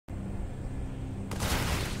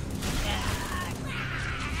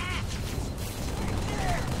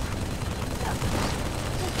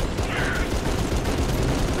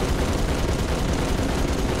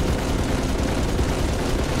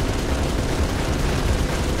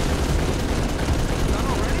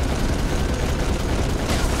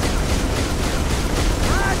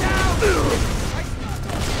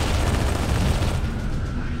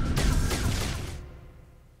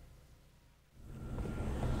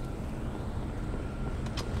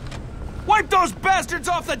Wipe those bastards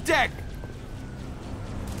off the deck!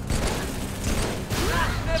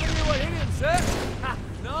 Never knew what hit him, sir. Ha,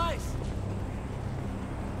 nice.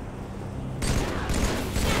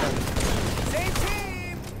 Same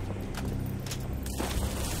team.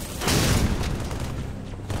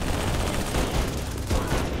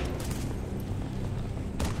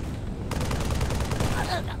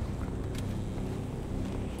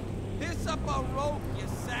 Piss up a rope, you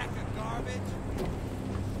sack of garbage.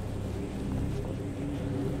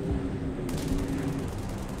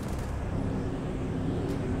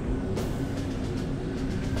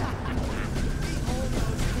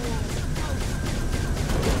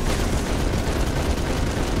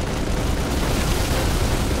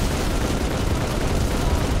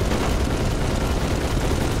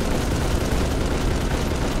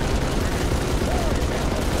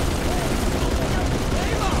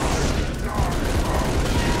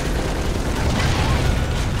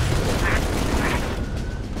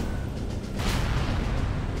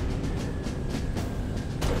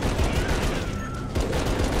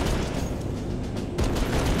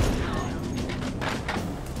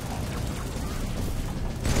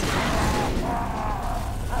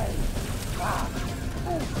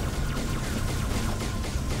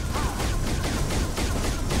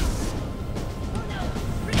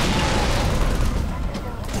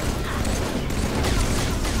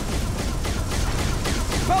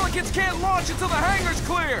 Pelicans can't launch until the hangar's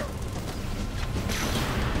clear!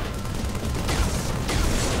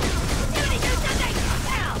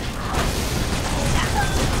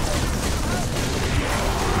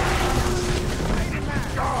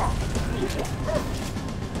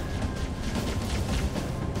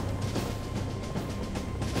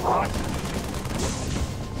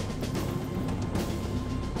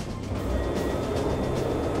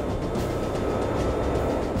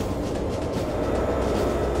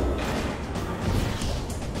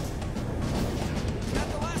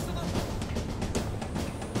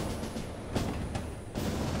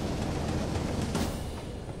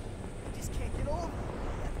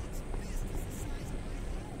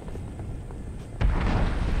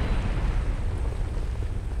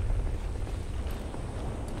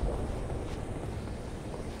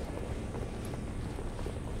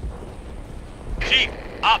 Chief,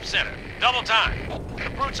 Op Center, double time. The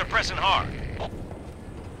brutes are pressing hard.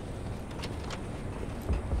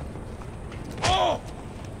 Oh!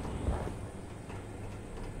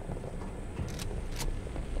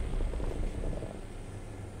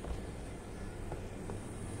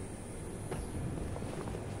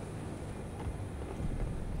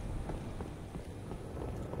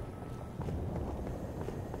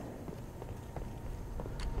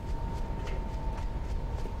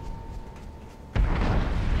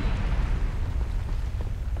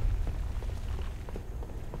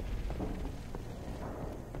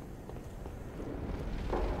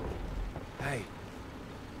 Hey,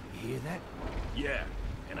 you hear that? Yeah,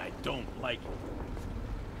 and I don't like it.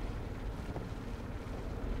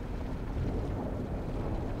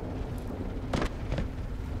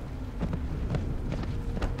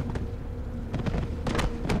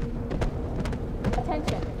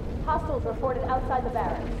 Attention. Hostiles reported outside the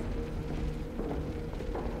barracks.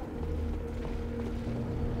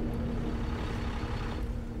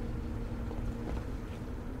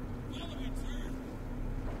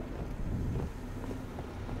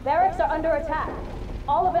 Barracks are under attack.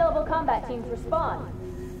 All available combat teams respond.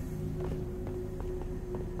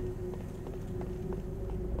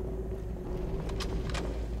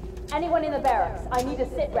 Anyone in the barracks, I need a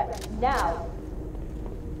sit rep now.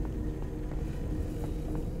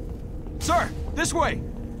 Sir, this way!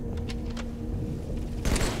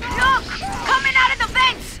 Look! Coming out of the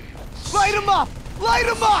vents! Light him up! Light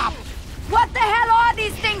him up! What the hell are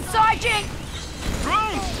these things, Sergeant?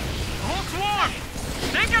 Drones! The whole swarm!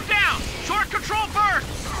 Take him down! Short control first!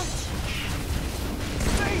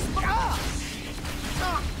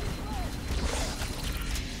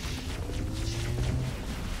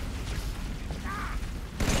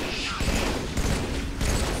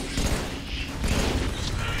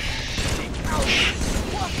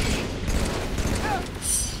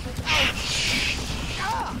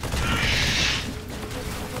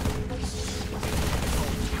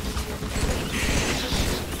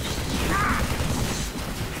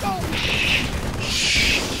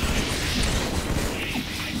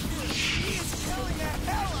 He is killing that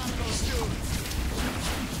hell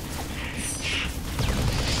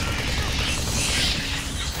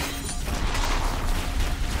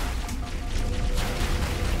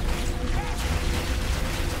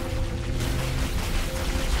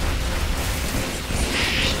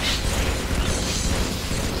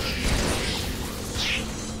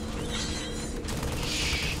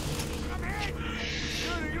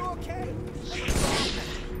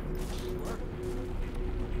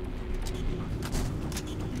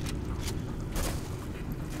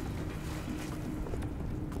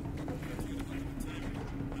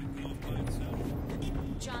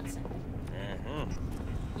Johnson.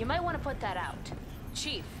 You might want to put that out.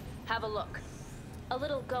 Chief, have a look. A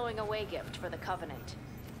little going-away gift for the Covenant.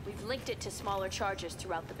 We've linked it to smaller charges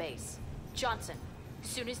throughout the base. Johnson,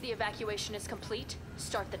 soon as the evacuation is complete,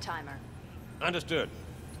 start the timer. Understood.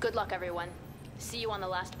 Good luck, everyone. See you on the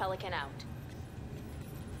last Pelican out.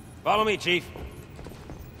 Follow me, Chief.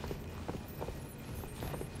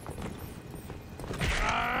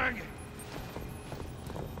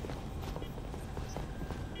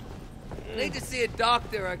 Need to see a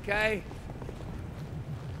doctor, okay?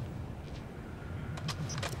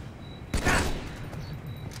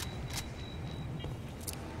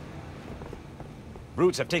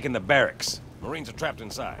 Brutes have taken the barracks. Marines are trapped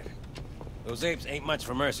inside. Those apes ain't much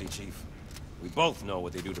for mercy, Chief. We both know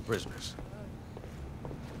what they do to prisoners.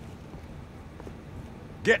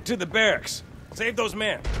 Get to the barracks. Save those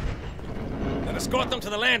men. And escort them to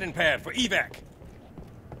the landing pad for evac.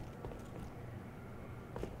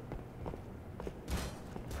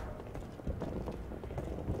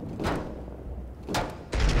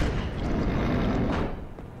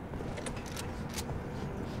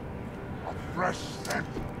 Fresh scent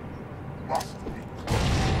must be close.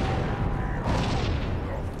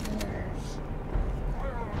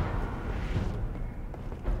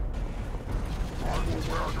 I will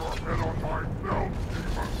wear your head on my belt,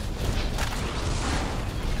 demon.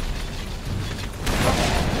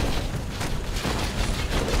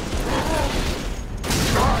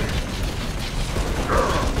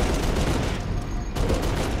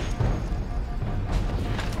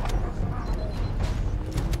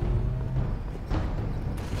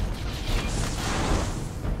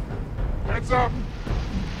 Heads up!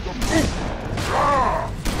 The boot!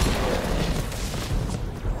 Ah!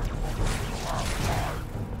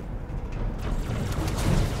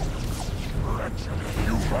 Wretched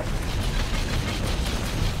human!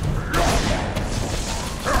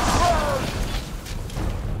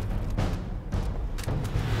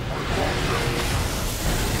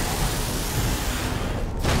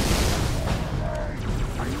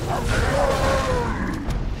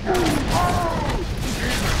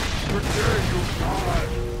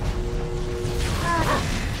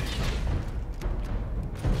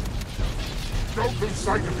 Don't lose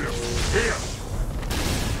sight of him! Here!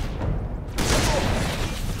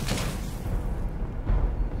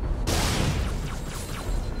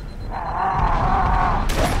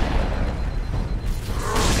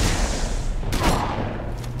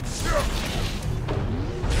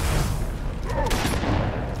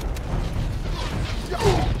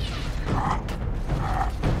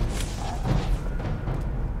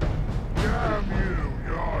 Damn you,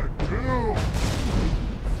 you're doomed!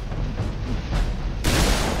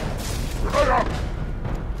 Right up!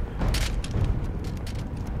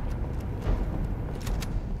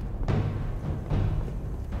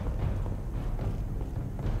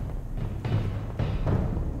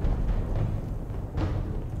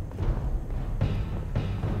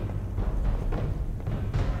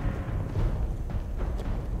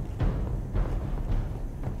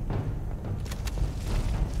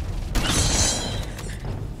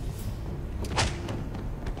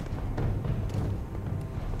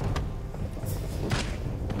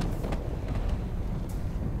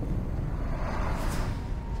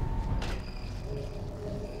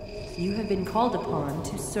 You have been called upon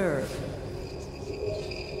to serve.